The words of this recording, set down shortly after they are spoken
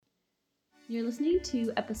You're listening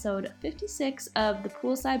to episode 56 of the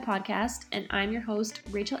Poolside Podcast, and I'm your host,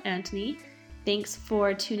 Rachel Antony. Thanks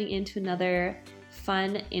for tuning in to another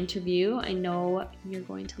fun interview. I know you're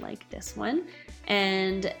going to like this one.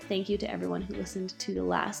 And thank you to everyone who listened to the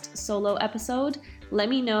last solo episode. Let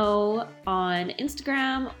me know on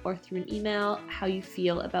Instagram or through an email how you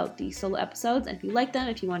feel about the solo episodes, and if you like them,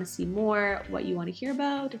 if you want to see more, what you want to hear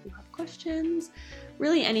about, if you have questions,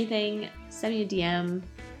 really anything, send me a DM.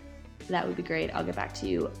 That would be great. I'll get back to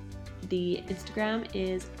you. The Instagram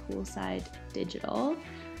is Poolside Digital.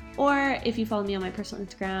 Or if you follow me on my personal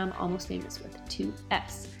Instagram, Almost Famous with 2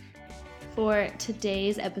 Fs. For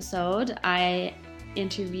today's episode, I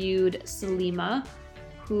interviewed Salima,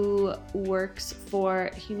 who works for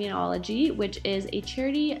Humanology, which is a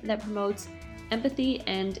charity that promotes empathy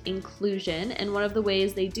and inclusion. And one of the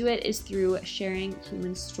ways they do it is through sharing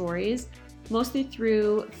human stories, mostly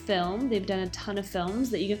through film. They've done a ton of films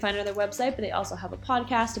that you can find on their website, but they also have a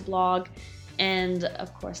podcast, a blog, and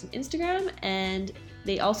of course an Instagram. And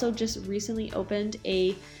they also just recently opened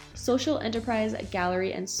a social enterprise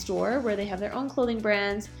gallery and store where they have their own clothing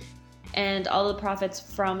brands, and all the profits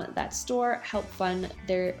from that store help fund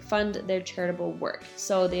their charitable work.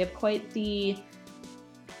 So they have quite the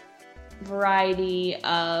variety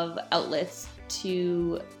of outlets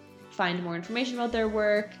to find more information about their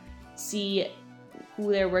work, see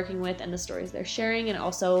who they're working with and the stories they're sharing, and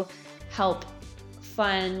also help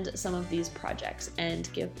fund some of these projects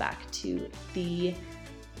and give back to the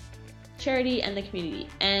charity and the community.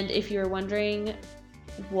 And if you're wondering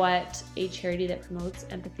what a charity that promotes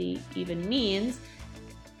empathy even means,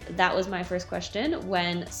 that was my first question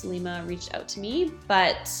when Salima reached out to me,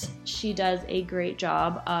 but she does a great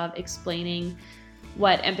job of explaining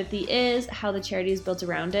what empathy is, how the charity is built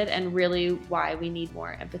around it, and really why we need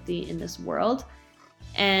more empathy in this world.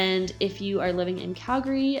 And if you are living in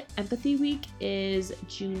Calgary, Empathy Week is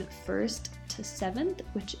June 1st to 7th,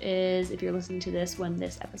 which is, if you're listening to this when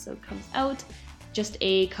this episode comes out, just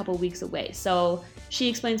a couple weeks away. So she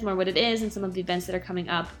explains more what it is and some of the events that are coming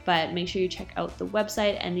up, but make sure you check out the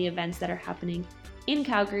website and the events that are happening in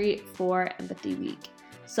Calgary for Empathy Week.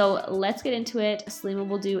 So let's get into it. Salima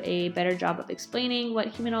will do a better job of explaining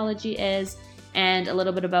what Humanology is and a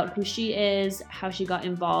little bit about who she is, how she got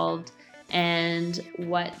involved, and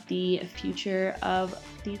what the future of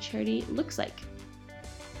the charity looks like.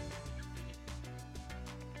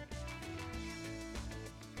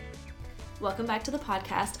 Welcome back to the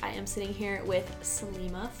podcast. I am sitting here with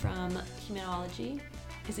Salima from Humanology.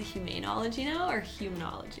 Is it Humanology now or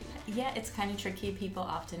Humanology? Yeah, it's kind of tricky. People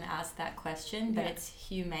often ask that question, but it's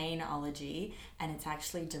Humanology, and it's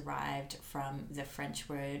actually derived from the French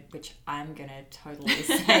word, which I'm going to totally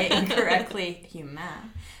say incorrectly,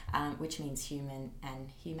 humain, which means human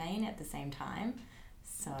and humane at the same time.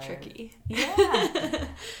 So tricky. Yeah.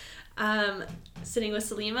 Sitting with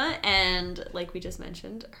Salima and, like we just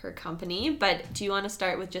mentioned, her company. But do you want to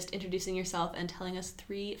start with just introducing yourself and telling us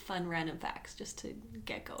 3 fun random facts just to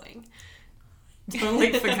get going?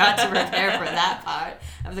 Totally forgot to prepare for that part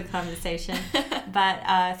of the conversation.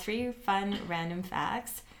 But 3 fun random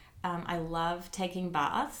facts. I love taking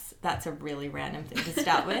baths. That's a really random thing to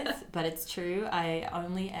start with, but it's true. I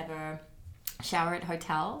only ever shower at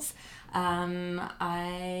hotels.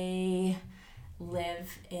 I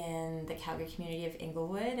live in the Calgary community of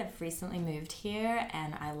Inglewood. I've recently moved here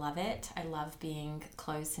and I love it. I love being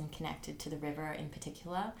close and connected to the river in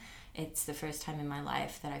particular. It's the first time in my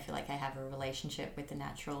life that I feel like I have a relationship with the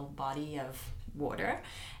natural body of water.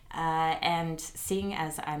 And seeing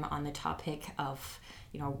as I'm on the topic of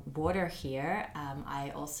water here,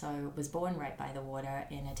 I also was born right by the water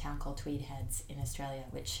in a town called Tweed Heads in Australia,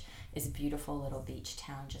 which is a beautiful little beach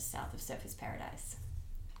town just south of Surfers Paradise.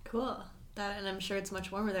 Cool. And I'm sure it's much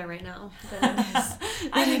warmer there right now than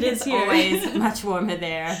it is here. Always much warmer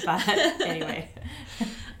there, but anyway.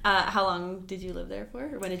 How long did you live there for,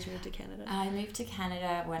 or when did you move to Canada? I moved to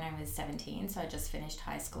Canada when I was 17, so I just finished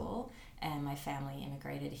high school, and my family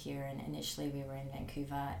immigrated here, and initially we were in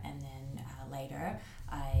Vancouver, and then later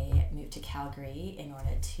I moved to Calgary in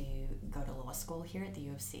order to go to law school here at the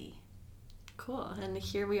U of C. Cool, and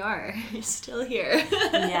here we are. You're still here.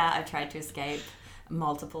 Yeah, I've tried to escape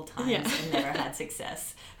multiple times and never had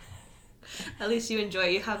success. At least you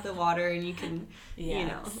have the water and you can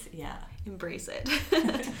embrace it.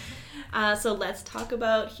 So let's talk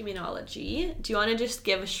about Humanology. Do you want to just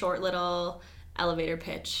give a short little elevator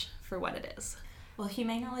pitch for what it is? Well,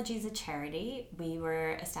 Humanology is a charity. We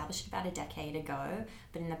were established about a decade ago,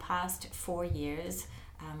 but in the past 4 years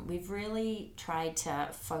we've really tried to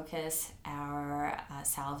focus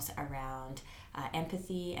ourselves around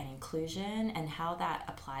empathy and inclusion and how that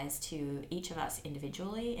applies to each of us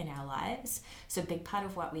individually in our lives. So a big part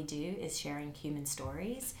of what we do is sharing human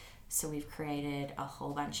stories. So we've created a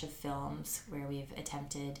whole bunch of films where we've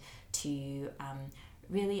attempted to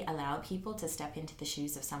really allow people to step into the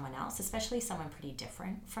shoes of someone else, especially someone pretty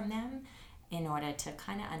different from them, in order to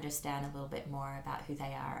kind of understand a little bit more about who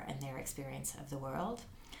they are and their experience of the world,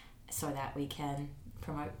 so that we can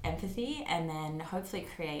promote empathy and then hopefully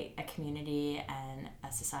create a community and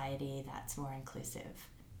a society that's more inclusive.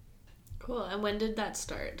 Cool. And when did that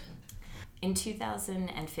start? In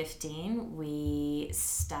 2015, we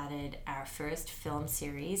started our first film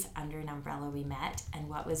series under an umbrella we met, and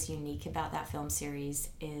what was unique about that film series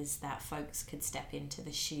is that folks could step into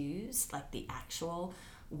the shoes, like the actual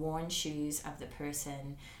worn shoes of the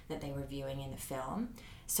person that they were viewing in the film.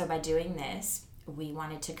 So by doing this, we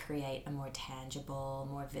wanted to create a more tangible,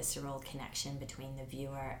 more visceral connection between the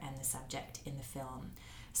viewer and the subject in the film.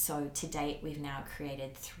 So to date, we've now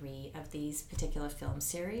created 3 of these particular film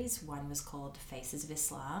series. One was called Faces of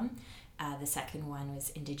Islam. The second one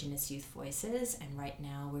was Indigenous Youth Voices. And right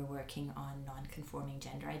now we're working on non-conforming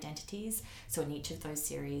gender identities. So in each of those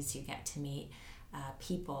series, you get to meet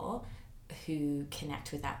people who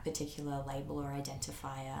connect with that particular label or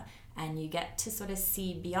identifier, and you get to sort of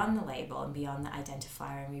see beyond the label and beyond the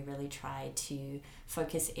identifier, and we really try to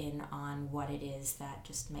focus in on what it is that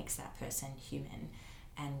just makes that person human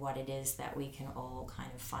and what it is that we can all kind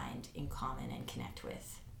of find in common and connect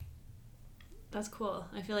with. That's cool.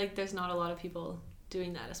 I feel like there's not a lot of people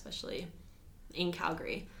doing that, especially in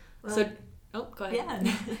Calgary. Well, go ahead.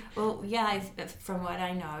 Yeah. Well, yeah, from what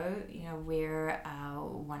I know, we're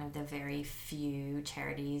one of the very few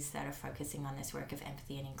charities that are focusing on this work of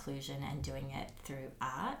empathy and inclusion and doing it through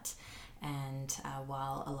art. And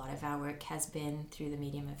while a lot of our work has been through the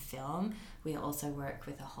medium of film, we also work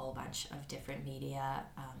with a whole bunch of different media.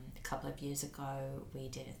 A couple of years ago, we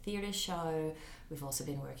did a theatre show. We've also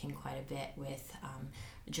been working quite a bit with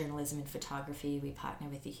journalism and photography. We partner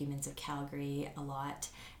with the Humans of Calgary a lot.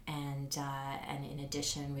 And in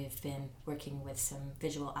addition, we've been working with some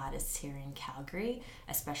visual artists here in Calgary,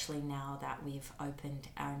 especially now that we've opened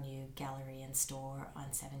our new gallery and store on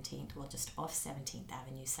 17th, well, just off 17th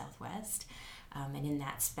Avenue Southwest. And in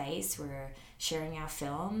that space, we're sharing our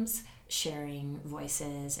films, sharing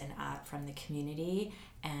voices and art from the community,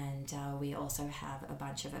 and we also have a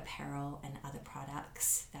bunch of apparel and other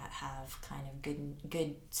products that have kind of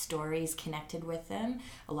good stories connected with them.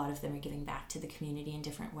 A lot of them are giving back to the community in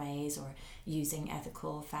different ways or using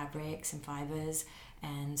ethical fabrics and fibers.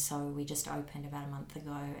 And so we just opened about a month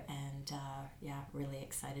ago, and really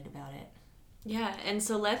excited about it. Yeah, and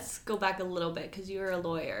so let's go back a little bit, because you're a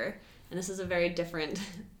lawyer, and this is a very different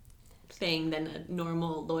thing than a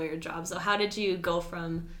normal lawyer job. So how did you go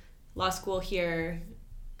from law school here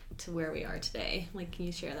to where we are today? Like, can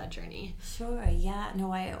you share that journey? Sure, yeah.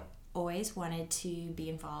 No, I always wanted to be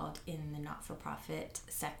involved in the not-for-profit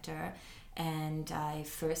sector, and I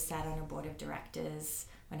first sat on a board of directors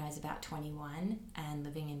when I was about 21 and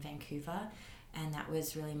living in Vancouver, and that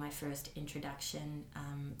was really my first introduction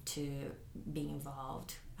to being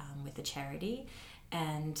involved with the charity.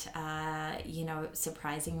 And,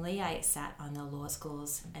 surprisingly, I sat on the law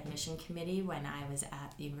school's admission committee when I was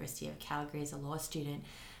at the University of Calgary as a law student.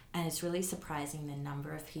 And it's really surprising the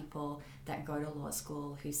number of people that go to law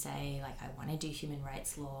school who say, like, I want to do human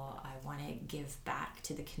rights law, I want to give back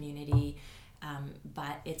to the community,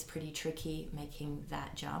 but it's pretty tricky making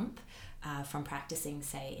that jump from practicing,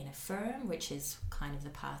 say, in a firm, which is kind of the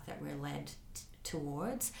path that we're led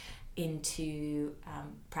towards, into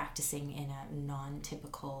practicing in a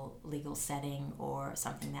non-typical legal setting, or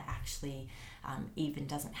something that actually even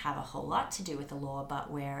doesn't have a whole lot to do with the law, but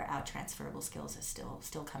where our transferable skills are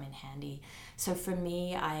still come in handy. So for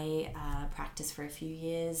me, I practiced for a few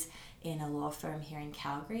years in a law firm here in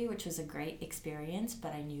Calgary, which was a great experience,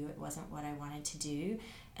 but I knew it wasn't what I wanted to do.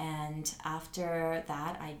 And after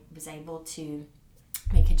that, I was able to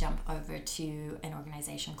make a jump over to an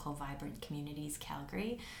organization called Vibrant Communities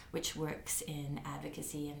Calgary, which works in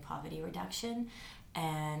advocacy and poverty reduction.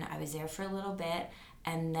 And I was there for a little bit,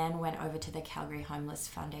 and then went over to the Calgary Homeless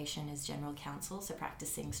Foundation as general counsel, so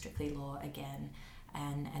practicing strictly law again.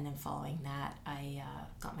 And then following that, I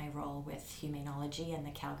got my role with Humanology and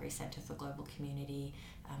the Calgary Centre for Global Community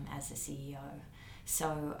as the CEO.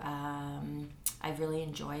 So I've really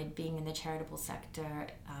enjoyed being in the charitable sector.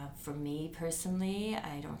 For me personally,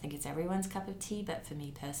 I don't think it's everyone's cup of tea, but for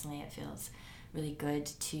me personally, it feels really good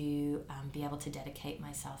to be able to dedicate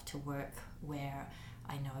myself to work where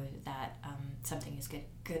I know that something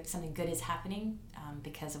good is happening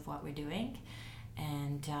because of what we're doing.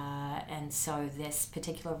 And so this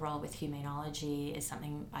particular role with Humanology is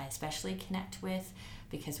something I especially connect with,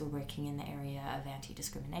 because we're working in the area of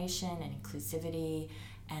anti-discrimination and inclusivity,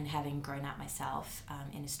 and having grown up myself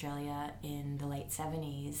in Australia in the late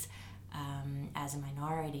 70s as a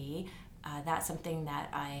minority, that's something that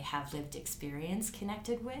I have lived experience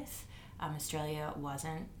connected with. Australia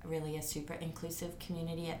wasn't really a super inclusive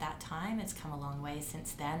community at that time. It's come a long way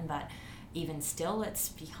since then, but even still it's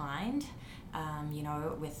behind.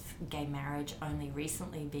 With gay marriage only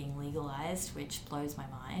recently being legalized, which blows my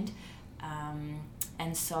mind.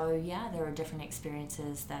 And so, there are different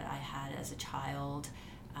experiences that I had as a child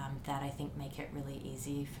that I think make it really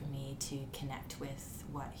easy for me to connect with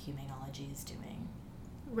what Humanology is doing.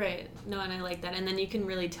 Right. No, and I like that. And then you can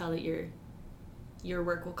really tell that your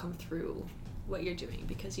work will come through what you're doing,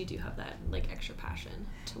 because you do have that like extra passion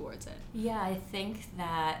towards it. Yeah, I think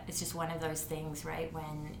that it's just one of those things, right?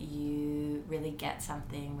 When you really get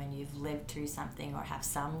something, when you've lived through something or have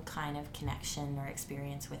some kind of connection or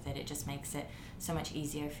experience with it, it just makes it so much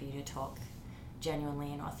easier for you to talk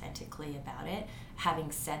genuinely and authentically about it.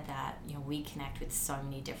 Having said that, we connect with so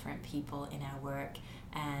many different people in our work,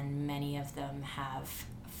 and many of them have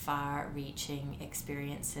far-reaching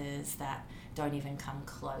experiences that don't even come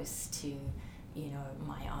close to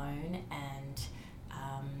my own, and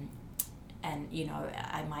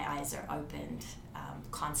my eyes are opened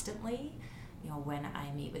constantly when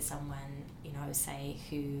I meet with someone say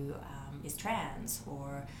who is trans,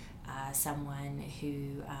 or someone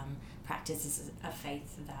who practices a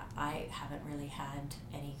faith that I haven't really had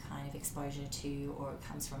any kind of exposure to, or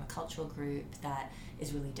comes from a cultural group that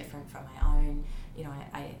is really different from my own.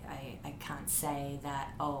 I can't say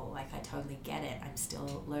that, I totally get it. I'm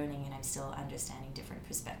still learning, and I'm still understanding different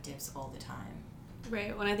perspectives all the time.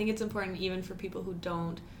 Right. Well, I think it's important even for people who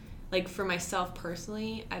don't, like for myself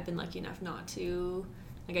personally, I've been lucky enough not to,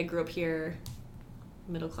 I grew up here,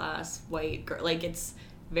 middle class, white girl, it's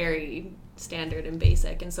very standard and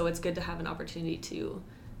basic, and so it's good to have an opportunity to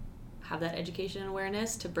have that education and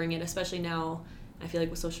awareness, to bring it, especially now, I feel like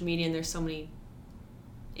with social media, and there's so many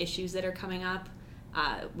issues that are coming up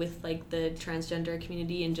with the transgender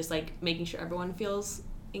community, and just making sure everyone feels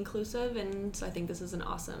inclusive. And so I think this is an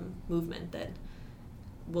awesome movement that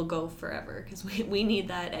will go forever, because we need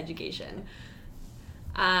that education.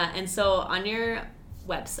 And so on your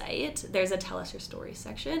website, there's a tell us your story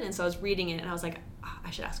section, and so I was reading it and I was like,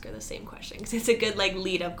 I should ask her the same question, because it's a good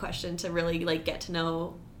lead up question to really get to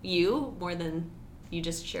know you more than you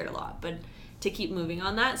just shared a lot, but to keep moving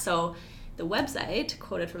on that. So the website,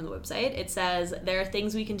 quoted from the website, it says, there are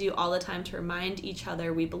things we can do all the time to remind each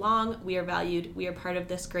other we belong, we are valued, we are part of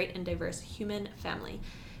this great and diverse human family.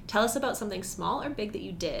 Tell us about something small or big that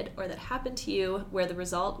you did or that happened to you where the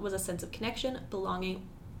result was a sense of connection, belonging,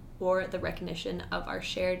 or the recognition of our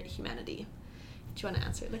shared humanity. Do you want to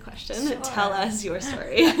answer the question? Sure. Tell us your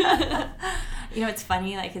story. It's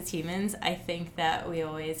funny, as humans, I think that we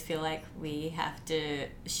always feel like we have to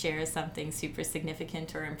share something super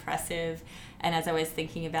significant or impressive. And as I was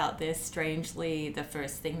thinking about this, strangely, the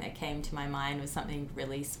first thing that came to my mind was something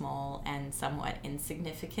really small and somewhat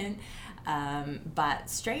insignificant. But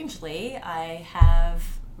strangely, I have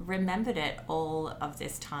remembered it all of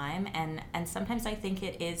this time, and sometimes I think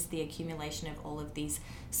it is the accumulation of all of these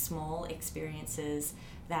small experiences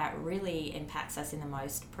that really impacts us in the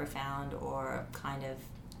most profound or kind of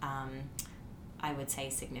I would say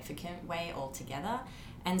significant way altogether.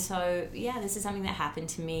 And so this is something that happened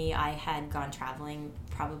to me. I had gone traveling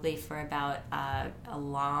probably for about a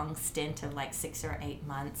long stint of 6 or 8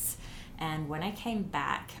 months, and when I came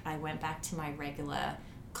back, I went back to my regular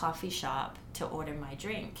coffee shop to order my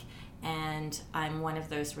drink, and I'm one of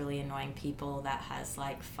those really annoying people that has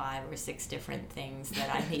 5 or 6 different things that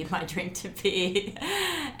I need my drink to be.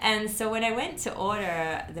 And so when I went to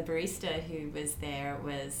order, the barista who was there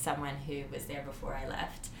was someone who was there before I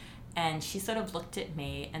left, and she sort of looked at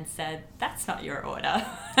me and said, "That's not your order."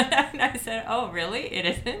 And I said, "Oh, really? It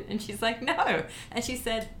isn't?" And she's like, "No." And she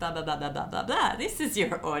said, "Blah, blah, blah, blah, blah, blah, blah. This is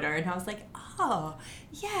your order." And I was like, "Oh,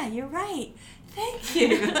 yeah, you're right. Thank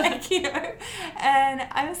you." And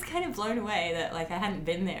I was kind of blown away that I hadn't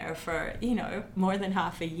been there for, more than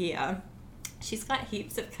half a year. She's got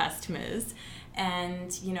heaps of customers,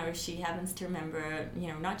 and, she happens to remember,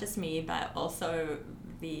 not just me, but also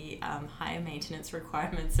the higher maintenance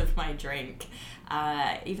requirements of my drink,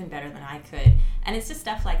 even better than I could. And it's just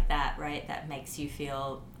stuff like that, right, that makes you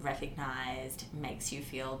feel recognized, makes you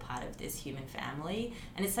feel part of this human family.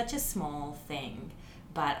 And it's such a small thing,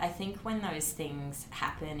 But I think when those things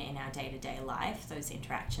happen in our day-to-day life, those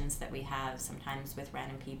interactions that we have sometimes with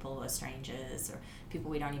random people or strangers or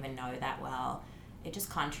people we don't even know that well, it just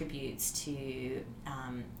contributes to, you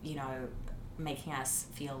know, making us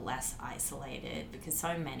feel less isolated, because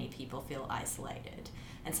so many people feel isolated.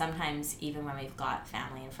 And sometimes even when we've got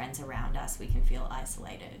family and friends around us, we can feel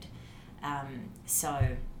isolated. So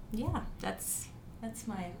yeah, that's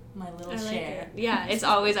my little share. Yeah, it's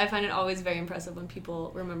always, I find it always very impressive when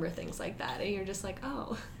people remember things like that, and you're just like,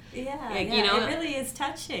 oh. Yeah, you know, it really is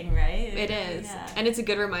touching, right? It is. Yeah. And it's a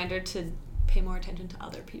good reminder to pay more attention to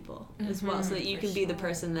other people as well, so that you can be the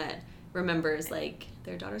person that remembers, like,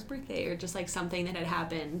 their daughter's birthday or just, like, something that had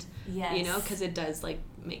happened. Yes. You know, because it does, like,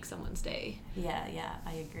 make someone's day. Yeah,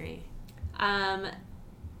 I agree.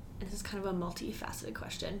 This is kind of a multifaceted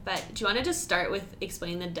question, but do you want to just start with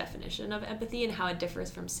explaining the definition of empathy and how it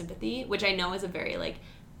differs from sympathy, which I know is a very, like,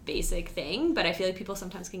 basic thing, but I feel like people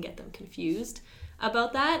sometimes can get them confused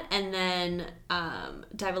about that, and then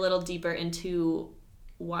dive a little deeper into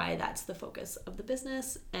why that's the focus of the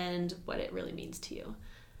business and what it really means to you.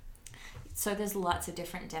 So there's lots of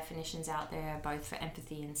different definitions out there, both for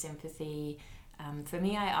empathy and sympathy. For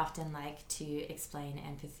me, I often like to explain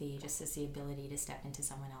empathy just as the ability to step into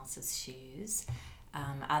someone else's shoes.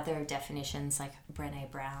 Other definitions, like Brené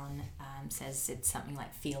Brown says, it's something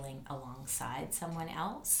like feeling alongside someone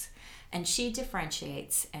else. And she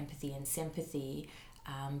differentiates empathy and sympathy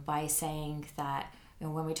by saying that, you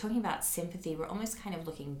know, when we're talking about sympathy, we're almost kind of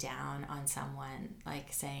looking down on someone,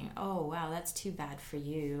 like saying, oh, wow, that's too bad for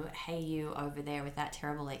you. Hey, you over there with that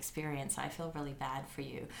terrible experience, I feel really bad for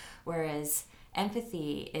you. Whereas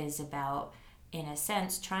empathy is about, in a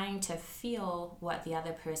sense, trying to feel what the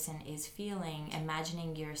other person is feeling,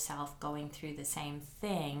 imagining yourself going through the same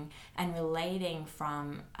thing, and relating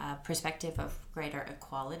from a perspective of greater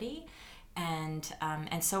equality.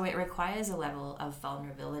 And so it requires a level of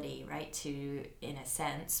vulnerability, right, to, in a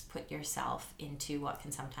sense, put yourself into what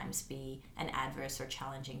can sometimes be an adverse or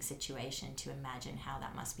challenging situation, to imagine how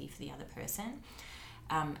that must be for the other person.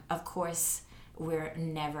 Of course, we're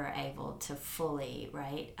never able to fully,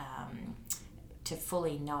 right, to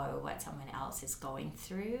fully know what someone else is going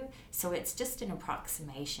through. So it's just an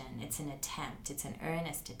approximation. It's an attempt. It's an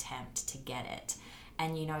earnest attempt to get it.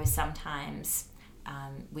 And, you know, sometimes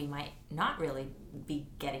we might not really be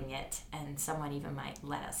getting it, and someone even might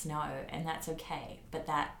let us know, and that's okay. But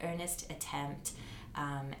that earnest attempt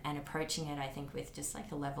and approaching it, I think, with just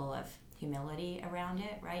like a level of humility around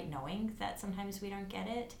it, right, knowing that sometimes we don't get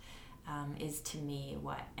it, is to me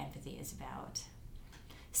what empathy is about.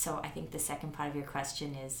 So I think the second part of your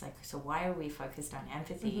question is like, so why are we focused on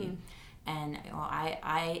empathy? And, you know,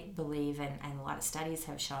 I believe, and a lot of studies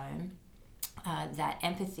have shown, that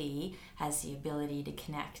empathy has the ability to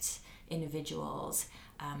connect individuals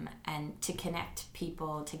and to connect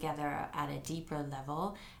people together at a deeper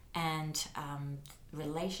level. And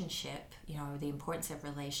relationship, you know, the importance of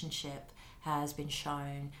relationship has been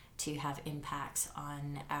shown to have impacts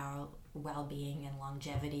on our well-being and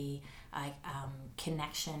longevity.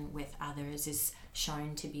 Connection with others is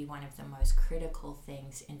shown to be one of the most critical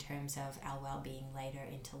things in terms of our well-being later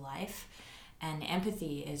into life. And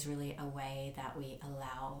empathy is really a way that we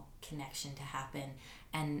allow connection to happen.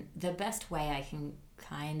 And the best way I can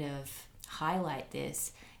kind of highlight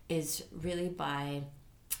this is really by,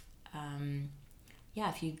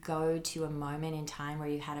 if you go to a moment in time where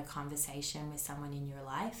you had a conversation with someone in your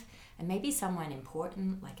life, and maybe someone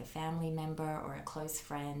important, like a family member or a close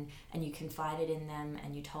friend, and you confided in them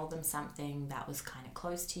and you told them something that was kind of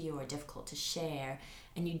close to you or difficult to share,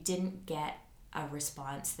 and you didn't get a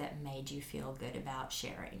response that made you feel good about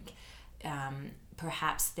sharing.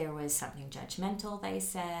 Perhaps there was something judgmental they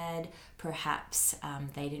said, perhaps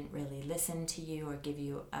they didn't really listen to you or give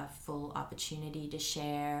you a full opportunity to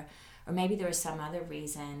share, or maybe there was some other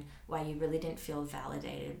reason why you really didn't feel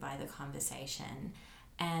validated by the conversation.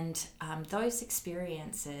 And those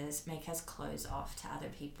experiences make us close off to other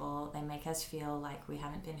people. They make us feel like we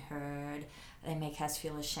haven't been heard. They make us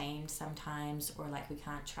feel ashamed sometimes, or like we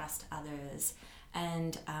can't trust others.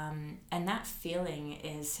 And that feeling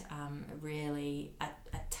is really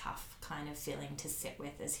a tough kind of feeling to sit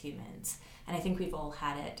with as humans. And I think we've all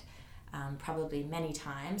had it probably many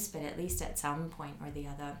times, but at least at some point or the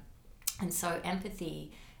other. And so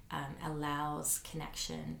empathy allows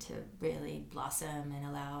connection to really blossom, and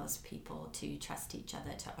allows people to trust each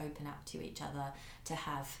other, to open up to each other, to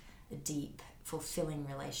have deep, fulfilling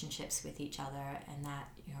relationships with each other, and that,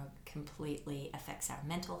 you know, completely affects our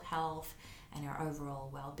mental health and our overall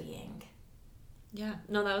well-being. Yeah,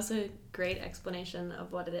 no, that was a great explanation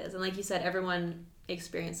of what it is. And like you said, everyone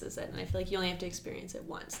experiences it, and I feel like you only have to experience it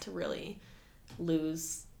once to really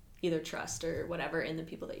lose either trust or whatever in the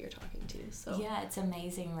people that you're talking to. So yeah, it's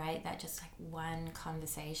amazing, right, that just like one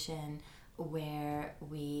conversation where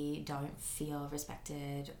we don't feel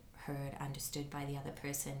respected, heard, understood by the other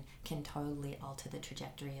person can totally alter the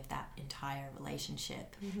trajectory of that entire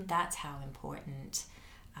relationship. That's how important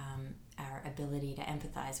our ability to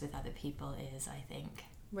empathize with other people is, I think.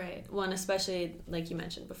 Right. Well, and especially like you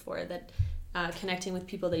mentioned before, that connecting with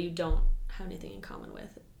people that you don't have anything in common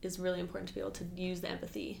with is really important to be able to use the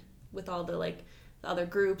empathy with all the like the other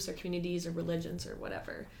groups or communities or religions or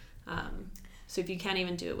whatever. So if you can't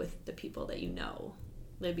even do it with the people that you know,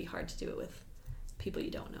 it'd be hard to do it with people you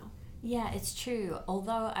don't know. Yeah, it's true.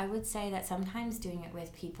 Although I would say that sometimes doing it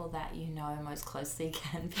with people that you know most closely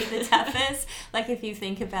can be the toughest. Like if you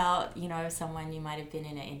think about, you know, someone you might have been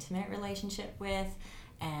in an intimate relationship with,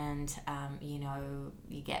 and, you know,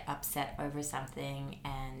 you get upset over something,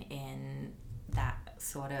 and in that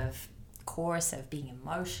sort of course of being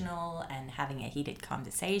emotional and having a heated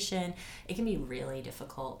conversation, it can be really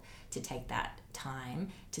difficult to take that time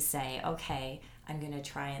to say, okay, I'm going to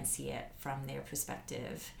try and see it from their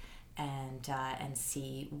perspective, and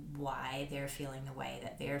see why they're feeling the way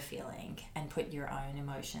that they're feeling, and put your own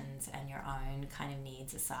emotions and your own kind of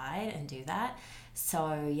needs aside and do that.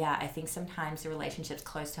 So yeah, I think sometimes the relationships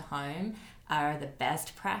close to home are the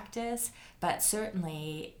best practice, but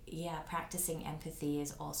certainly, yeah, practicing empathy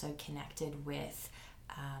is also connected with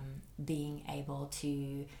being able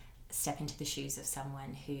to step into the shoes of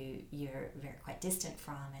someone who you're very quite distant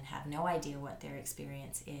from and have no idea what their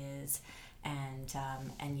experience is,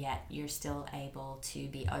 and yet you're still able to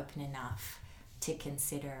be open enough to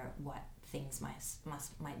consider what things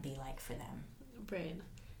might be like for them. Right.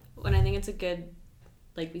 And I think it's a good,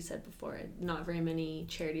 like we said before, not very many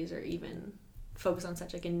charities are even focus on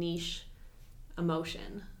such like a niche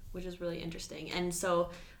emotion, which is really interesting. And so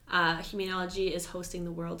Humanology is hosting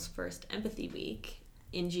the world's first Empathy Week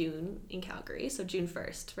in June in Calgary, so June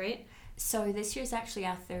 1st, right? So this year's actually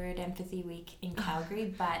our third Empathy Week in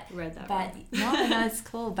Calgary, but read that no, it's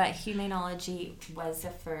cool. But Humanology was the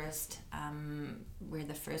first. We're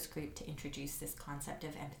the first group to introduce this concept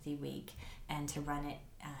of Empathy Week and to run it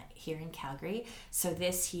here in Calgary. So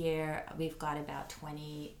this year we've got about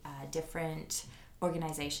 20 different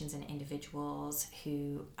organizations and individuals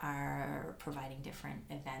who are providing different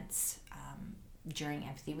events during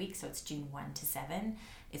Empathy Week. So it's June 1 to 7.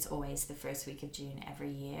 It's always the first week of June every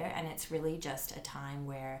year, and it's really just a time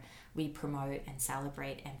where we promote and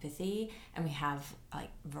celebrate empathy, and we have like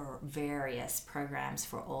various programs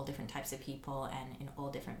for all different types of people and in all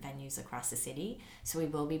different venues across the city. So we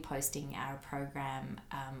will be posting our program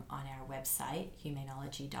on our website,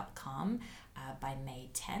 humanology.com, by May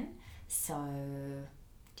 10. So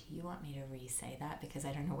do you want me to re-say that? Because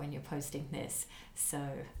I don't know when you're posting this, so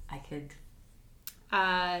I could...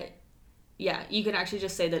 yeah, you can actually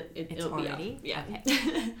just say that it'll already be up. Yeah.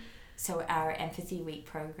 Okay. So our Empathy Week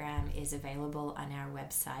program is available on our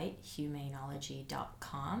website,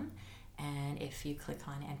 humanology.com. And if you click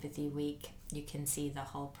on Empathy Week, you can see the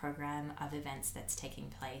whole program of events that's taking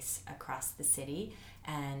place across the city.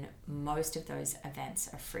 And most of those events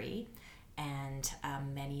are free. And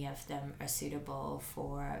many of them are suitable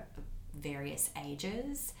for various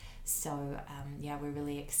ages. So yeah, we're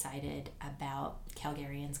really excited about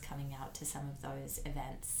Calgarians coming out to some of those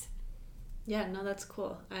events. Yeah, no, that's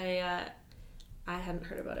cool. I hadn't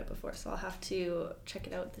heard about it before, so I'll have to check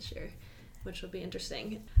it out this year, which will be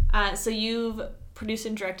interesting. So you've produced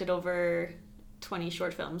and directed over 20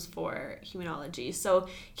 short films for Humanology. So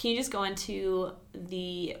can you just go into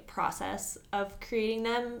the process of creating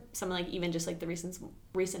them? Some like even just like the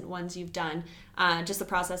recent ones you've done, just the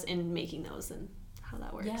process in making those and how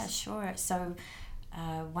that works. Yeah, sure. So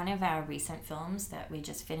one of our recent films that we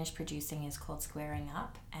just finished producing is called Squaring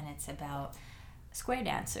Up, and it's about square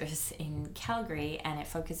dancers in Calgary, and it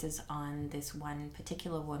focuses on this one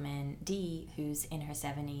particular woman, Dee, who's in her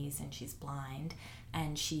 70s and she's blind,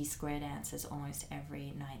 and she square dances almost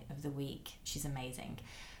every night of the week. She's amazing.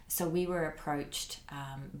 So we were approached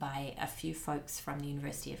by a few folks from the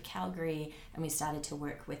University of Calgary, and we started to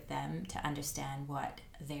work with them to understand what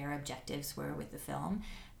their objectives were with the film.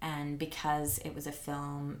 And because it was a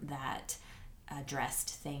film that addressed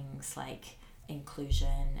things like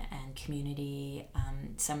inclusion and community,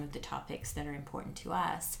 some of the topics that are important to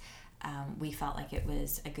us, we felt like it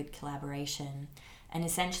was a good collaboration. And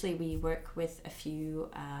essentially we work with a few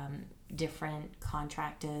different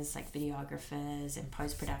contractors like videographers and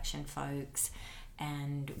post-production folks,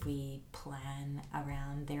 and we plan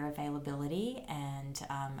around their availability and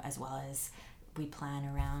as well as we plan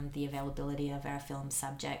around the availability of our film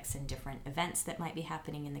subjects and different events that might be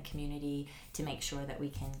happening in the community to make sure that we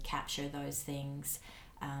can capture those things.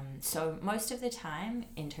 So most of the time,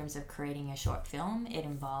 in terms of creating a short film, it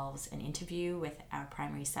involves an interview with our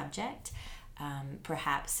primary subject,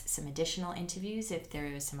 perhaps some additional interviews if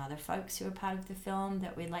there are some other folks who are part of the film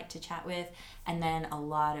that we'd like to chat with, and then a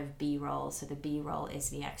lot of B-roll. So the B-roll is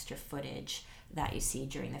the extra footage that you see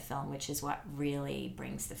during the film, which is what really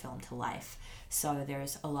brings the film to life. So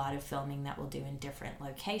there's a lot of filming that we'll do in different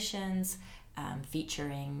locations,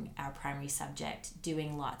 featuring our primary subject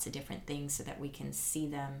doing lots of different things so that we can see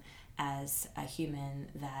them as a human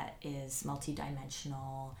that is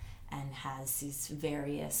multidimensional and has these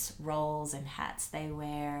various roles and hats they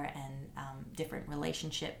wear, and different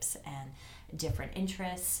relationships and different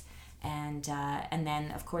interests. And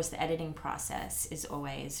then, of course, the editing process is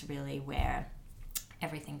always really where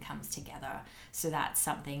everything comes together. So that's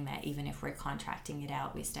something that even if we're contracting it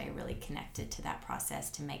out, we stay really connected to that process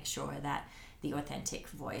to make sure that the authentic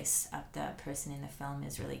voice of the person in the film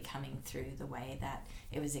is really coming through the way that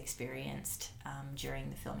it was experienced during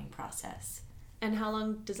the filming process. And how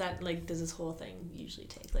long does this whole thing usually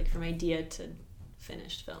take, like from idea to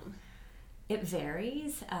finished film? It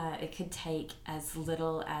varies. It could take as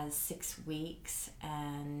little as 6 weeks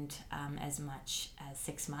and as much as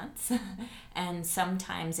 6 months. And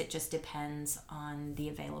sometimes it just depends on the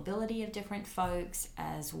availability of different folks,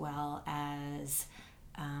 as well as,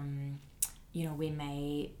 we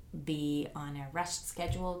may be on a rushed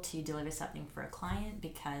schedule to deliver something for a client,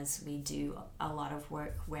 because we do a lot of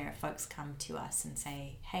work where folks come to us and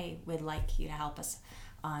say, hey, we'd like you to help us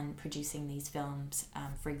on producing these films.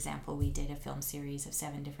 For example, we did a film series of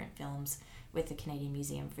 7 different films with the Canadian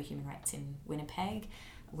Museum for Human Rights in Winnipeg,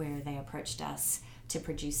 where they approached us to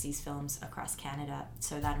produce these films across Canada.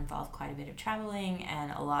 So that involved quite a bit of traveling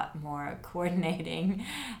and a lot more coordinating,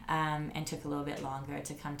 and took a little bit longer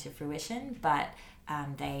to come to fruition. But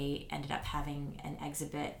they ended up having an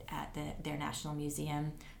exhibit at their National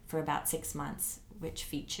Museum for about 6 months, which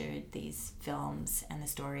featured these films and the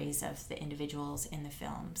stories of the individuals in the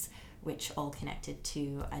films, which all connected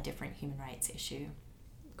to a different human rights issue.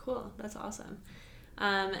 Cool, that's awesome.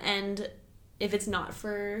 And if it's not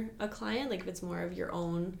for a client, like if it's more of your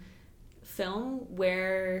own film,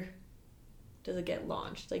 where does it get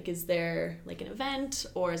launched? Like, is there like an event,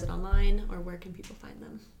 or is it online, or where can people find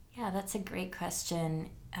them? Yeah, that's a great question.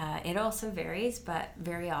 It also varies, but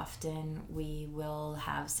very often we will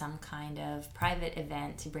have some kind of private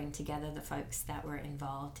event to bring together the folks that were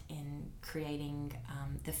involved in creating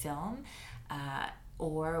the film,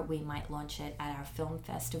 or we might launch it at our film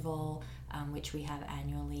festival, which we have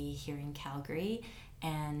annually here in Calgary.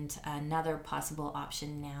 And another possible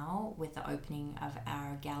option now with the opening of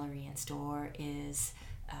our gallery and store is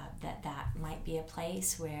that might be a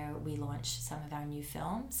place where we launch some of our new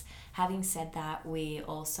films. Having said that, we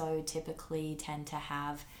also typically tend to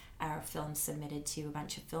have our films submitted to a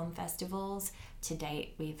bunch of film festivals. To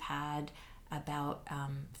date, we've had about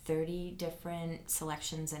 30 different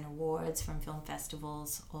selections and awards from film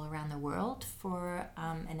festivals all around the world for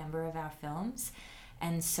a number of our films.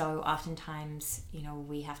 And so oftentimes,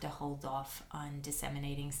 we have to hold off on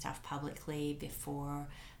disseminating stuff publicly before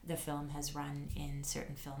the film has run in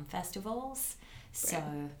certain film festivals. So,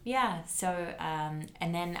 right. Yeah. So,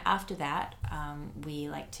 and then after that, we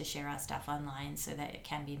like to share our stuff online so that it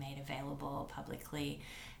can be made available publicly.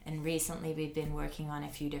 And recently we've been working on a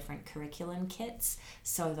few different curriculum kits.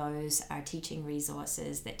 So those are teaching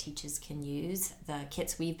resources that teachers can use. The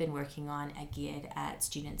kits we've been working on are geared at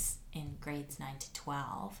students in grades 9 to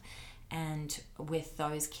 12. And with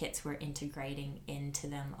those kits, we're integrating into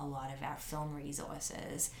them a lot of our film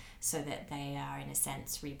resources so that they are, in a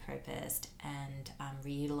sense, repurposed and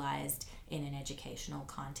reutilized in an educational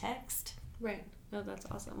context. Right. No, that's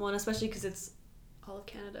awesome. Well, and especially because it's all of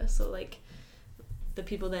Canada. So, like, the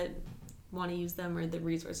people that want to use them or the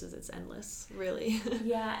resources, it's endless, really.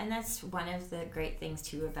 Yeah, and that's one of the great things,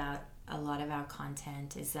 too, about a lot of our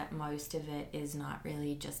content is that most of it is not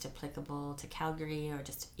really just applicable to Calgary or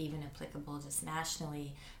just even applicable just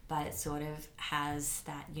nationally, but it sort of has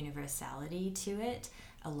that universality to it.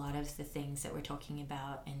 A lot of the things that we're talking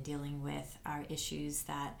about and dealing with are issues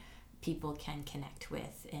that people can connect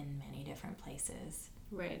with in many different places.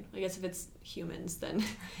 Right. I guess if it's humans, then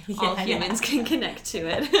all humans can connect to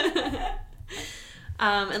it.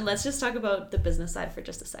 And let's just talk about the business side for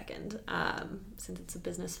just a second, since it's a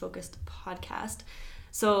business-focused podcast.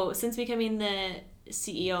 So since becoming the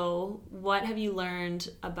CEO, what have you learned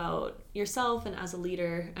about yourself and as a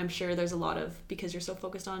leader? I'm sure there's a lot of, because you're so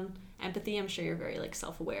focused on empathy, I'm sure you're very like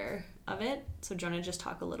self-aware of it. So do you want to just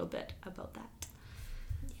talk a little bit about that?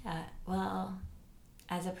 Yeah, well,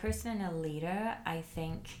 as a person and a leader, I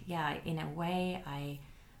think, in a way, I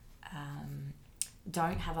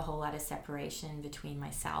don't have a whole lot of separation between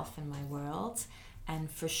myself and my world.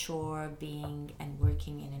 And for sure, being and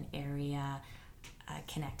working in an area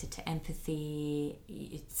connected to empathy,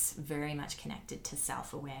 it's very much connected to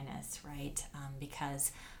self-awareness, right?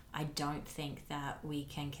 Because I don't think that we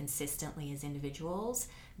can consistently as individuals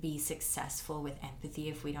be successful with empathy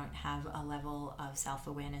if we don't have a level of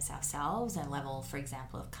self-awareness ourselves, a level, for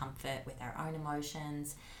example, of comfort with our own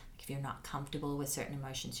emotions. If you're not comfortable with certain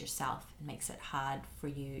emotions yourself, it makes it hard for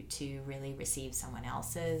you to really receive someone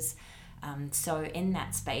else's. So in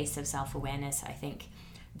that space of self-awareness, I think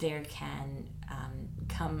there can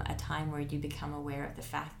come a time where you become aware of the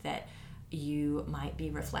fact that you might be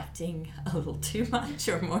reflecting a little too much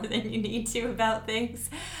or more than you need to about things.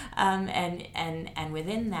 And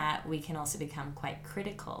within that, we can also become quite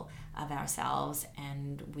critical of ourselves,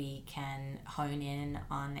 and we can hone in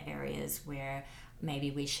on areas where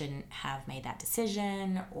maybe we shouldn't have made that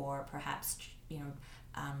decision, or perhaps,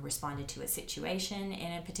 responded to a situation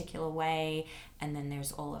in a particular way. And then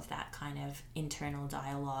there's all of that kind of internal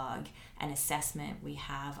dialogue and assessment we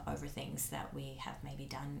have over things that we have maybe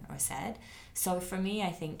done or said. So for me,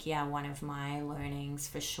 I think, one of my learnings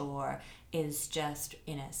for sure is just,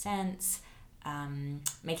 in a sense,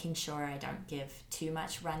 making sure I don't give too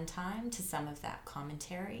much runtime to some of that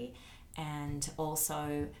commentary, and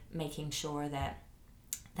also making sure that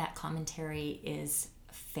that commentary is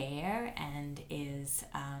fair and is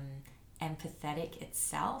empathetic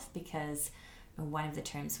itself, because one of the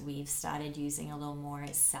terms we've started using a little more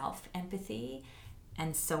is self-empathy.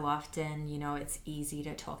 And so often, it's easy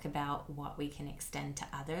to talk about what we can extend to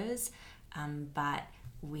others, but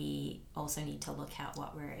we also need to look at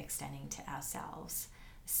what we're extending to ourselves.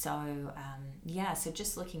 So so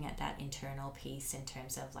just looking at that internal piece in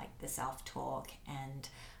terms of like the self-talk, and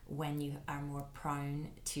when you are more prone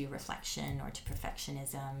to reflection or to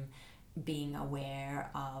perfectionism, being aware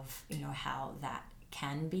of, how that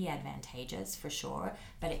can be advantageous for sure,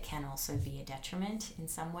 but it can also be a detriment in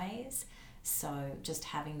some ways. So just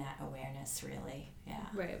having that awareness, really,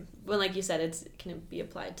 Right. Well, like you said, it can be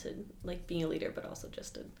applied to like being a leader, but also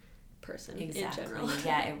just a person in general.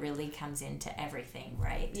 It really comes into everything,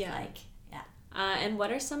 right? And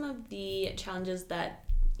what are some of the challenges that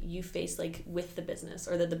you face like with the business,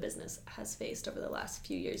 or that the business has faced over the last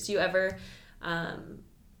few years? Do you ever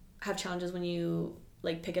have challenges when you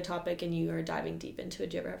like pick a topic and you are diving deep into it?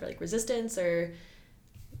 Do you ever have like resistance, or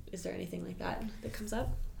is there anything like that comes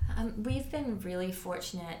up? We've been really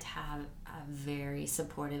fortunate to have a very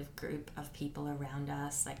supportive group of people around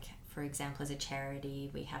us. Like, for example, as a charity,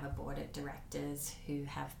 we have a board of directors who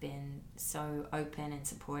have been so open and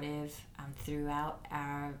supportive throughout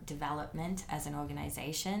our development as an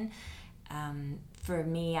organization. For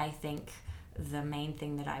me, I think the main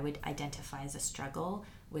thing that I would identify as a struggle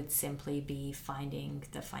would simply be finding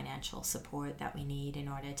the financial support that we need in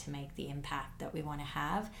order to make the impact that we want to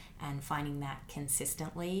have, and finding that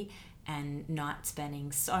consistently, and not spending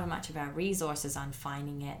so much of our resources on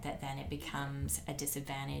finding it that then it becomes a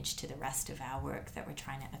disadvantage to the rest of our work that we're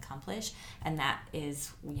trying to accomplish. And that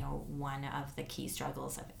is, one of the key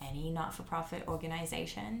struggles of any not-for-profit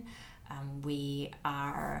organization. We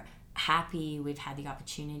are happy we've had the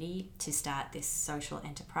opportunity to start this social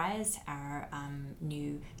enterprise, our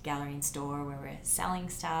new gallery and store where we're selling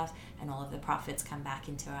stuff, and all of the profits come back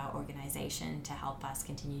into our organization to help us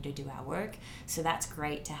continue to do our work. So that's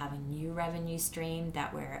great to have a new revenue stream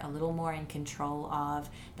that we're a little more in control of,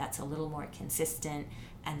 that's a little more consistent,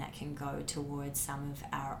 and that can go towards some of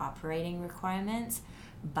our operating requirements.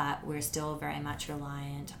 But we're still very much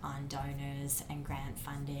reliant on donors and grant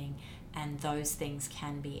funding, and those things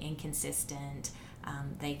can be inconsistent.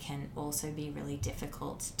 They can also be really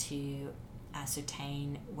difficult to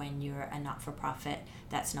ascertain when you're a not-for-profit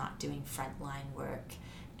that's not doing frontline work.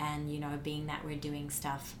 And, being that we're doing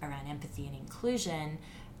stuff around empathy and inclusion,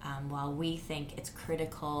 while we think it's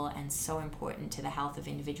critical and so important to the health of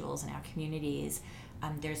individuals in our communities,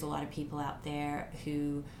 there's a lot of people out there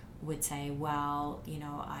who would say, well,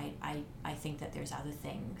 I think that there's other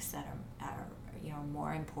things that are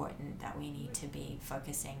more important that we need to be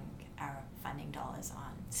focusing our funding dollars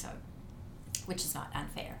on. So, which is not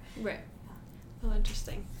unfair. Right. Oh,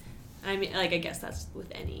 interesting. I mean, I guess that's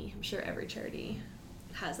with I'm sure every charity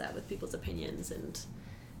has that with people's opinions and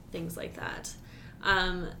things like that.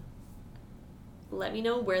 let me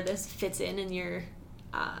know where this fits in your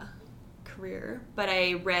career. But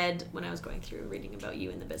I read when I was going through reading about you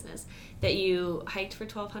in the business that you hiked for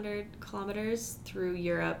 1,200 kilometers through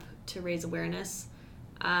Europe to raise awareness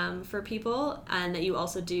for people, and that you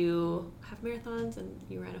also do half marathons and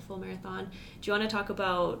you ran a full marathon. Do you want to talk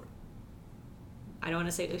about, I don't want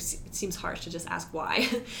to say, it seems harsh to just ask why,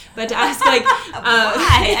 but to ask like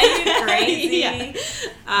why? Are you crazy?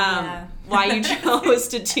 Why you chose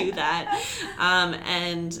to do that,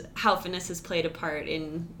 and how fitness has played a part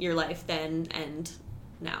in your life then and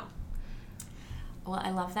now. Well,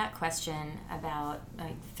 I love that question about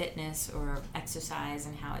like fitness or exercise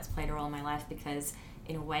and how it's played a role in my life, because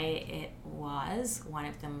in a way it was one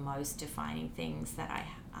of the most defining things that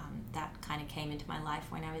that kind of came into my life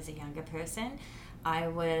when I was a younger person. I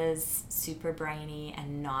was super brainy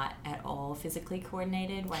and not at all physically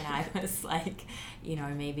coordinated when I was like,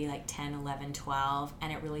 maybe like 10, 11, 12,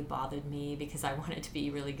 and it really bothered me because I wanted to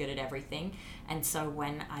be really good at everything. And so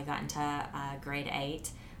when I got into grade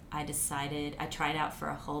 8, I tried out for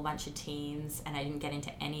a whole bunch of teams and I didn't get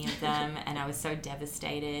into any of them and I was so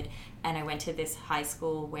devastated. And I went to this high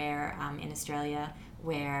school where in Australia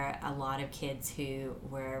where a lot of kids who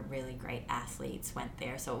were really great athletes went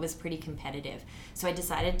there. So it was pretty competitive. So I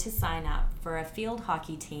decided to sign up for a field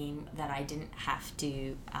hockey team that I didn't have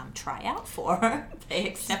to try out for. They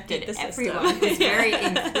accepted everyone. It was very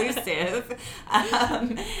inclusive.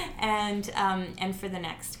 And for the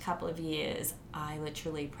next couple of years, I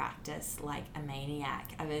literally practiced like a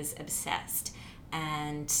maniac. I was obsessed.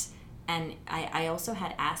 And I also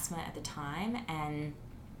had asthma at the time, and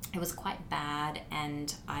it was quite bad,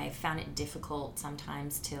 and I found it difficult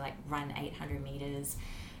sometimes to like run 800 meters.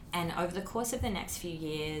 And over the course of the next few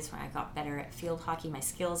years, when I got better at field hockey, my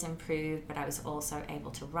skills improved, but I was also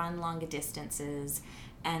able to run longer distances.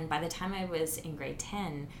 And by the time I was in grade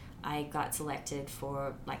 10, I got selected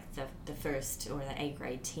for like the first or the A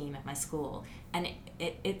grade team at my school. And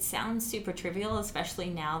it sounds super trivial, especially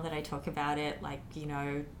now that I talk about it like,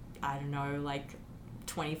 I don't know, like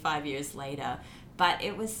 25 years later. But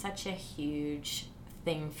it was such a huge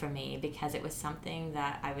thing for me because it was something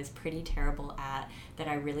that I was pretty terrible at, that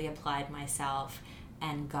I really applied myself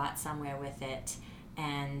and got somewhere with it.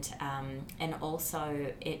 And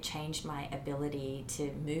also it changed my ability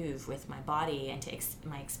to move with my body and to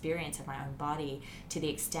my experience of my own body, to the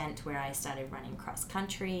extent where I started running cross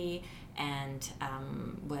country and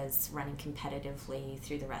was running competitively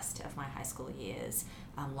through the rest of my high school years,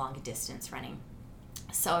 longer distance running.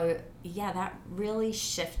 So yeah, that really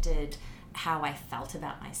shifted how I felt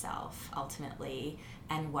about myself ultimately,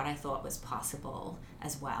 and what I thought was possible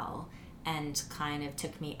as well, and kind of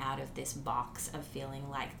took me out of this box of feeling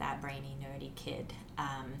like that brainy, nerdy kid.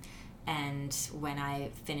 And when I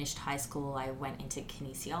finished high school, I went into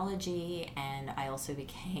kinesiology, and I also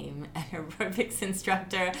became an aerobics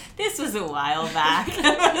instructor. This was a while back.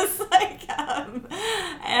 I was like,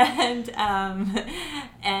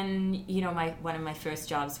 one of my first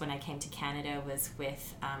jobs when I came to Canada was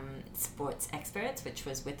with Sports Experts, which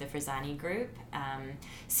was with the Fresani Group.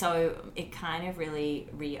 So it kind of really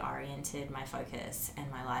reoriented my focus and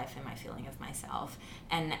my life and my feeling of myself.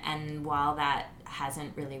 And while that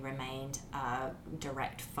hasn't really remained a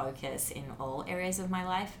direct focus in all areas of my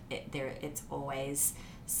life, it's always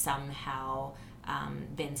somehow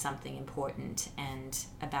been something important. And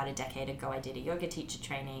about a decade ago, I did a yoga teacher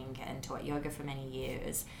training and taught yoga for many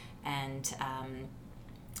years. And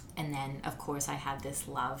then, of course, I have this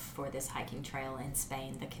love for this hiking trail in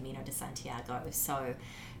Spain, the Camino de Santiago. So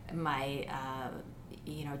my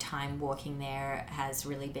time walking there has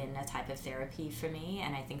really been a type of therapy for me.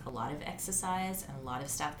 And I think a lot of exercise and a lot of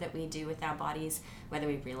stuff that we do with our bodies, whether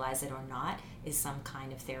we realize it or not, is some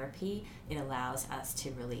kind of therapy. It allows us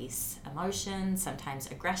to release emotion, sometimes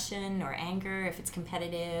aggression or anger if it's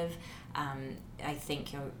competitive. I think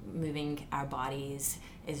moving our bodies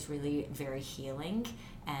is really very healing,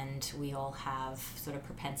 and we all have sort of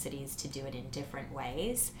propensities to do it in different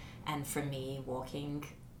ways. And for me, walking,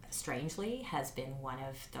 strangely, has been one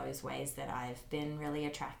of those ways that I've been really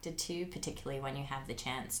attracted to, particularly when you have the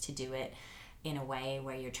chance to do it in a way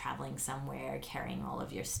where you're traveling somewhere, carrying all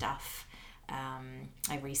of your stuff.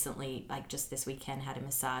 I recently, like just this weekend, had a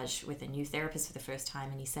massage with a new therapist for the first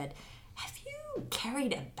time, and he said, "Have you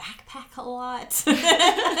carried a backpack a lot?"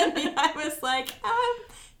 And I was like,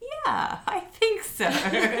 yeah, I think so.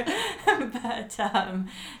 But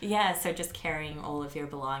so just carrying all of your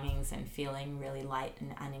belongings and feeling really light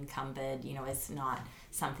and unencumbered, is not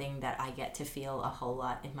something that I get to feel a whole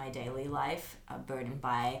lot in my daily life, burdened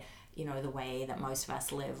by, the way that most of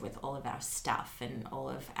us live with all of our stuff and all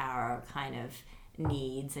of our kind of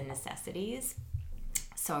needs and necessities.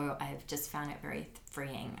 So I've just found it very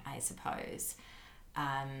freeing, I suppose.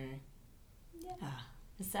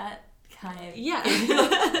 Is that kind of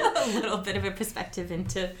a little bit of a perspective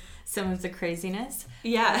into some of the craziness?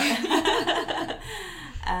 Yeah.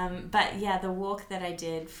 But yeah, the walk that I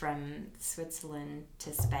did from Switzerland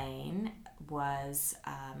to Spain was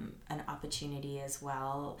an opportunity as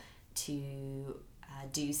well to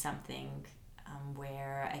do something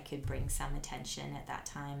where I could bring some attention. At that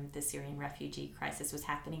time, the Syrian refugee crisis was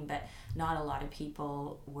happening, but not a lot of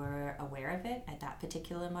people were aware of it at that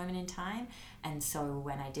particular moment in time. And so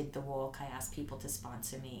when I did the walk, I asked people to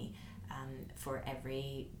sponsor me for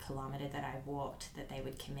every kilometer that I walked, that they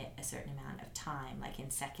would commit a certain amount of time, like in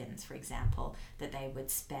seconds, for example, that they would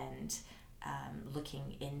spend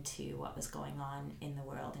looking into what was going on in the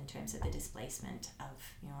world in terms of the displacement of,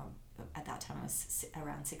 at that time it was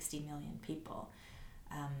around 60 million people.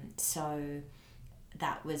 So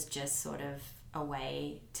that was just sort of a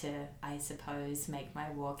way to, I suppose, make my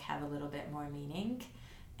walk have a little bit more meaning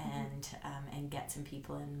and get some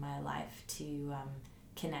people in my life to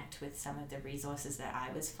connect with some of the resources that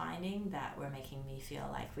I was finding that were making me feel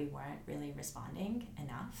like we weren't really responding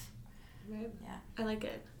enough. Right. Yeah. I like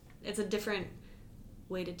it. It's a different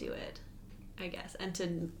way to do it, I guess. And to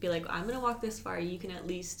be like, I'm going to walk this far, you can at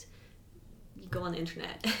least go on the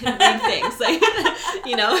internet and read things. Like,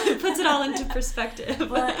 it puts it all into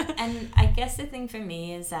perspective. Well, and I guess the thing for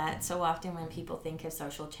me is that so often when people think of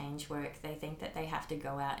social change work, they think that they have to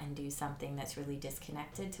go out and do something that's really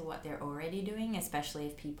disconnected to what they're already doing, especially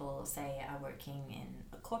if people, say, are working in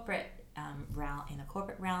a corporate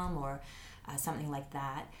realm or something like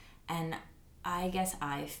that. And I guess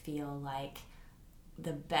I feel like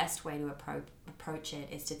the best way to approach it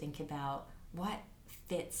is to think about what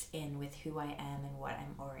fits in with who I am and what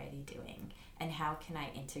I'm already doing, and how can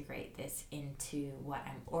I integrate this into what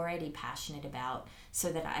I'm already passionate about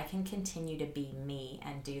so that I can continue to be me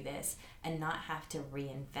and do this and not have to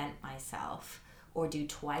reinvent myself or do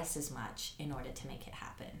twice as much in order to make it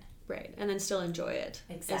happen. Right, and then still enjoy it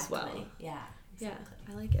as well. Yeah. Exactly. Yeah,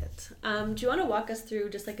 I like it. Do you want to walk us through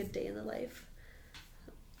just like a day in the life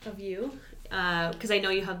of you? Because I know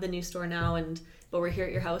you have the new store now, but we're here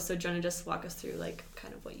at your house, so do you want to just walk us through like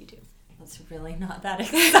kind of what you do? It's really not that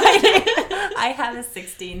exciting. I have a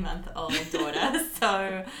 16-month-old daughter,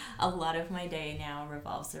 so a lot of my day now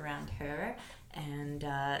revolves around her, and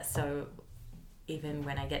so even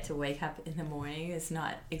when I get to wake up in the morning is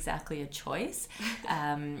not exactly a choice.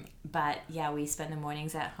 But yeah, we spend the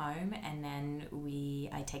mornings at home, and then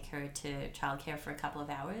I take her to childcare for a couple of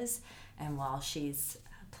hours, and while she's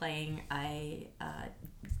playing, I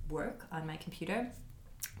work on my computer.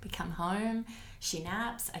 We come home, she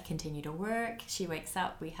naps, I continue to work, she wakes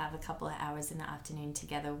up, we have a couple of hours in the afternoon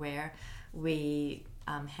together where we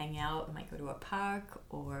hang out. We might go to a park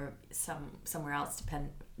or somewhere else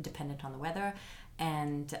dependent on the weather,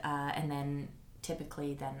 and then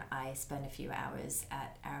typically I spend a few hours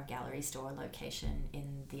at our gallery store location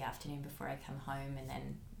in the afternoon before I come home, and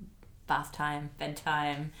then bath time,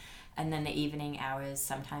 bedtime, and then the evening hours.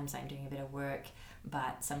 Sometimes I'm doing a bit of work,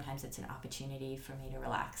 but sometimes it's an opportunity for me to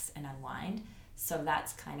relax and unwind. So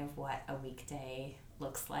that's kind of what a weekday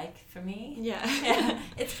looks like for me. Yeah.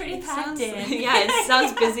 It's pretty packed in. Yeah, it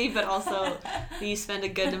sounds busy, but also you spend a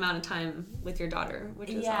good amount of time with your daughter, which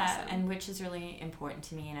is awesome. And which is really important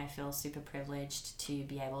to me, and I feel super privileged to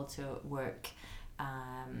be able to work,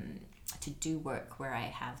 to do work where I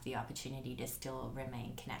have the opportunity to still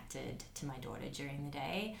remain connected to my daughter during the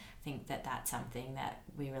day. I think that that's something that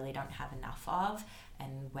we really don't have enough of,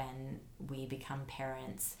 and when we become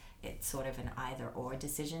parents, it's sort of an either or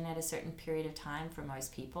decision at a certain period of time for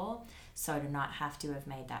most people. So to not have to have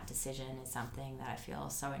made that decision is something that I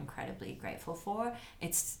feel so incredibly grateful for.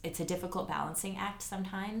 It's a difficult balancing act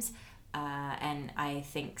sometimes, and I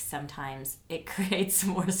think sometimes it creates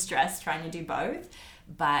more stress trying to do both.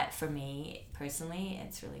 But for me personally,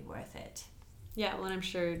 it's really worth it. Yeah, well, I'm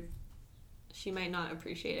sure she might not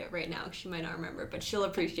appreciate it right now. She might not remember, but she'll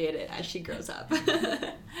appreciate it as she grows up.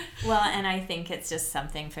 Well, and I think it's just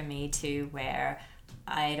something for me too, where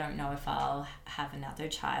I don't know if I'll have another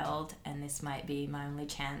child, and this might be my only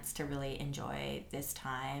chance to really enjoy this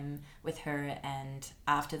time with her. And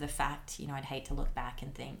after the fact, I'd hate to look back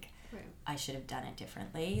and think, right, I should have done it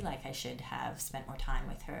differently. Like, I should have spent more time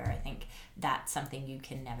with her. I think that's something you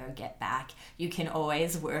can never get back. You can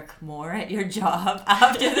always work more at your job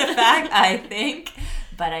after the fact, I think.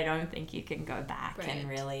 But I don't think you can go back and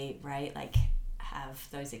really, like, have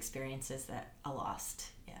those experiences that are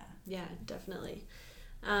lost. Yeah. Yeah, definitely.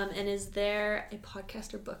 And is there a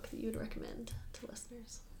podcast or book that you would recommend to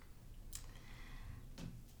listeners?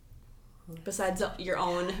 besides your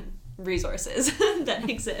own resources that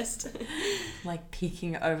exist. Like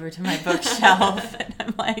peeking over to my bookshelf and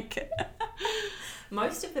I'm like...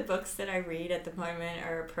 Most of the books that I read at the moment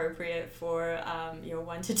are appropriate for your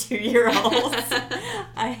 1 to 2 year olds.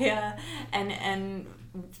 And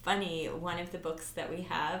funny, one of the books that we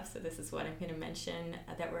have, so this is what I'm going to mention,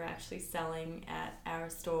 that we're actually selling at our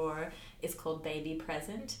store, is called Baby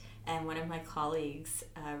Present. And one of my colleagues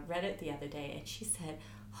read it the other day and she said,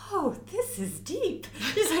 "Oh, this is deep."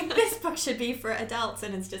 She's like, "This book should be for adults."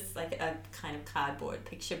 And it's just like a kind of cardboard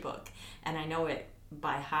picture book. And I know it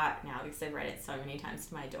by heart now because I've read it so many times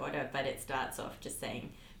to my daughter, but it starts off just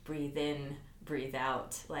saying, "Breathe in, breathe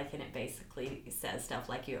out," like, and it basically says stuff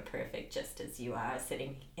like you're perfect just as you are,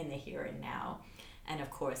 sitting in the here and now. And of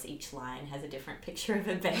course each line has a different picture of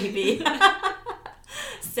a baby.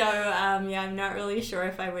 So I'm not really sure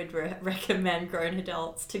if I would recommend grown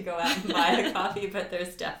adults to go out and buy a copy, but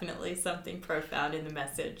there's definitely something profound in the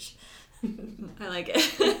message. I like it.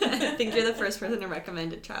 I think you're the first person to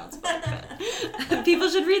recommend a child's book, but people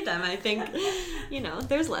should read them. I think,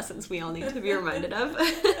 there's lessons we all need to be reminded of.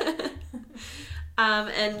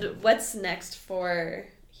 And what's next for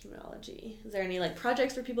Humanology? Is there any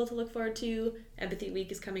projects for people to look forward to? Empathy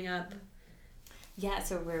Week is coming up. Yeah,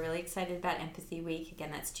 so we're really excited about Empathy Week.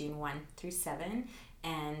 Again, that's June 1 through 7.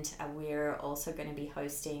 And we're also going to be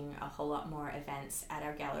hosting a whole lot more events at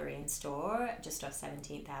our gallery and store just off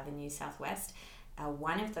 17th Avenue Southwest.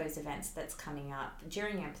 One of those events that's coming up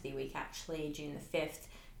during Empathy Week, actually, June the 5th,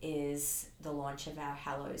 is the launch of our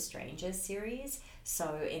Hello Strangers series.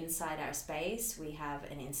 So inside our space, we have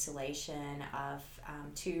an installation of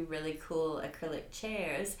 2 really cool acrylic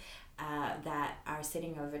chairs that are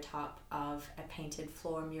sitting over top of a painted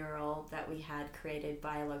floor mural that we had created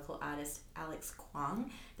by a local artist, Alex Kwong,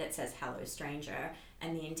 that says "Hello Stranger."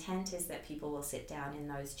 And the intent is that people will sit down in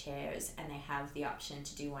those chairs and they have the option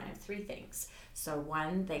to do one of 3 things. So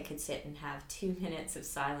 1, they could sit and have 2 minutes of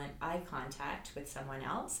silent eye contact with someone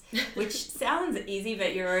else, which sounds easy,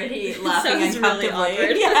 but you're already laughing uncomfortably.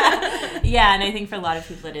 Really awkward. Yeah, and I think for a lot of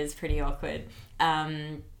people it is pretty awkward.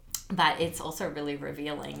 But it's also really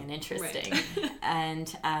revealing and interesting. Right. And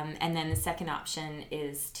then the second option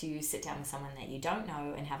is to sit down with someone that you don't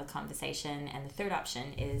know and have a conversation. And the third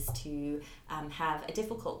option is to have a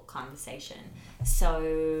difficult conversation.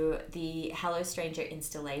 So the Hello Stranger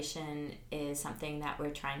installation is something that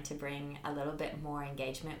we're trying to bring a little bit more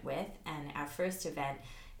engagement with. And our first event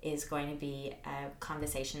is going to be a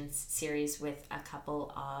conversation series with a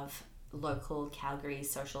couple of local Calgary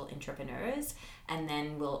social entrepreneurs, and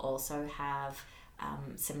then we'll also have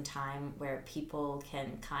some time where people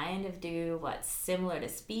can kind of do what's similar to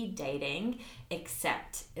speed dating,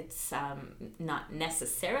 except it's not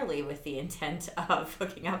necessarily with the intent of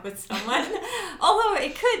hooking up with someone, although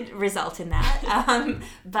it could result in that.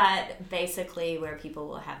 But basically where people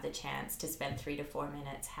will have the chance to spend 3 to 4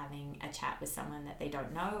 minutes having a chat with someone that they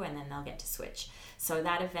don't know, and then they'll get to switch. So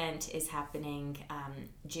that event is happening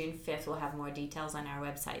June 5th. We'll have more details on our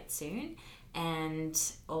website soon. And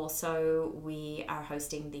also we are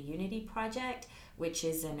hosting the Unity Project, which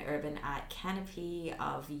is an urban art canopy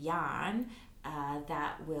of yarn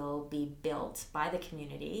that will be built by the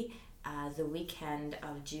community the weekend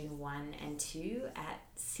of June 1 and 2 at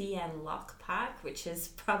CN Lock Park, which is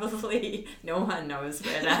probably, no one knows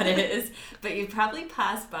where that is, but you probably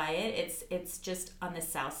pass by it. It's just on the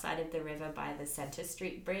south side of the river by the Centre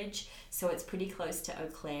Street Bridge, so it's pretty close to Eau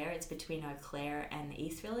Claire. It's between Eau Claire and the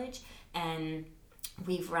East Village, and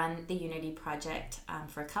we've run the Unity Project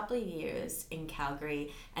for a couple of years in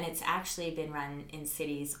Calgary, and it's actually been run in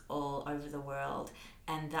cities all over the world.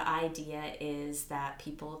 And the idea is that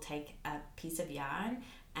people take a piece of yarn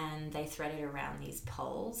and they thread it around these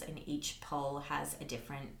poles, and each pole has a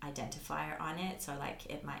different identifier on it. So like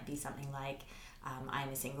it might be something like I'm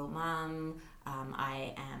a single mom,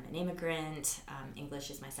 I am an immigrant, English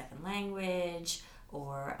is my second language,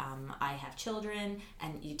 or I have children.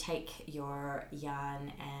 And you take your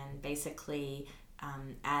yarn and basically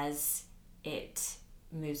as it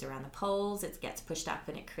moves around the poles, it gets pushed up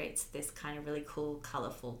and it creates this kind of really cool,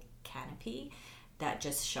 colorful canopy that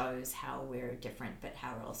just shows how we're different but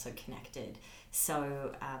how we're also connected.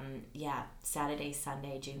 So Saturday,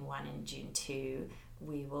 Sunday, June 1 and June 2,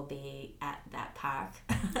 we will be at that park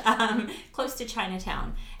close to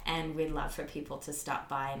Chinatown, and we'd love for people to stop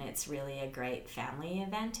by, and it's really a great family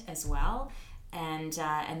event as well. And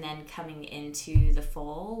then coming into the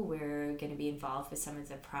fall, we're going to be involved with some of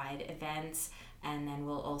the Pride events, and then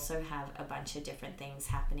we'll also have a bunch of different things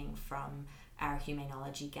happening from our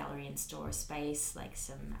Humanology gallery and store space, like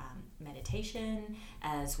some meditation,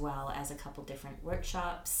 as well as a couple different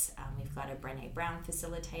workshops. We've got a Brené Brown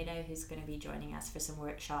facilitator who's going to be joining us for some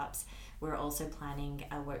workshops. We're also planning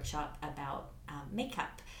a workshop about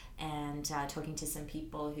makeup, and talking to some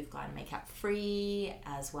people who've gone makeup free,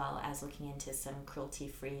 as well as looking into some cruelty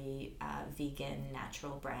free vegan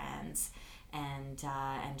natural brands, and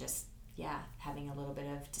just having a little bit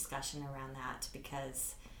of discussion around that,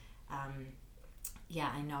 because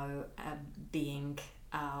I know being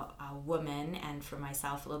a woman, and for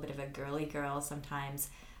myself a little bit of a girly girl,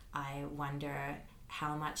 sometimes I wonder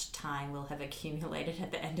how much time will have accumulated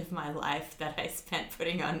at the end of my life that I spent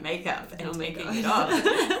putting on makeup and taking it off.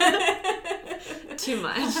 Too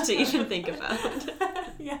much to even think about.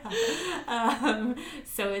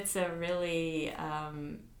 So it's a really,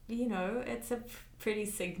 it's a pretty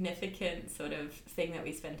significant sort of thing that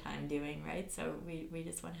we spend time doing, right? So we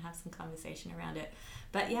just want to have some conversation around it.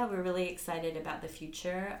 But yeah, we're really excited about the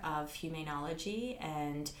future of Humanology,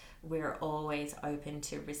 and we're always open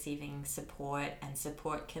to receiving support, and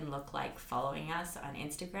support can look like following us on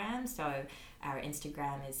Instagram. So our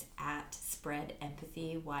Instagram is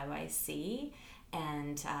 @SpreadEmpathyYYC,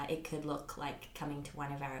 and it could look like coming to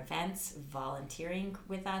one of our events, volunteering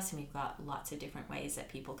with us, and we've got lots of different ways that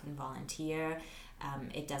people can volunteer.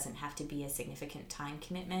 It doesn't have to be a significant time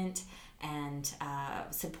commitment, and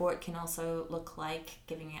support can also look like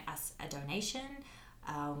giving us a donation,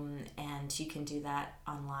 and you can do that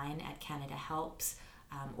online at Canada Helps,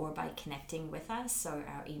 or by connecting with us. So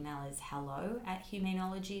our email is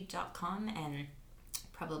hello@humanology.com, and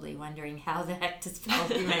probably wondering how the heck to spell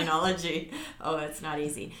Humanology. Oh, it's not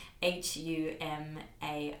easy. HUMAINOLOGIE.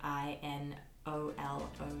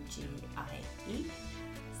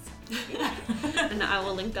 Yeah. And I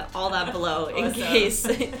will link all that below in case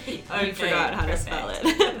you forgot how to spell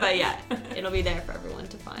it. But yeah, it'll be there for everyone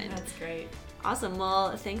to find. That's great. Awesome.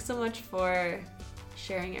 Well, thanks so much for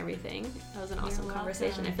sharing everything. That was an awesome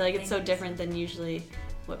conversation. I feel like it's so different than usually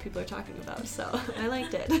what people are talking about, so I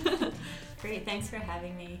liked it. Great. Thanks for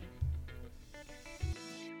having me.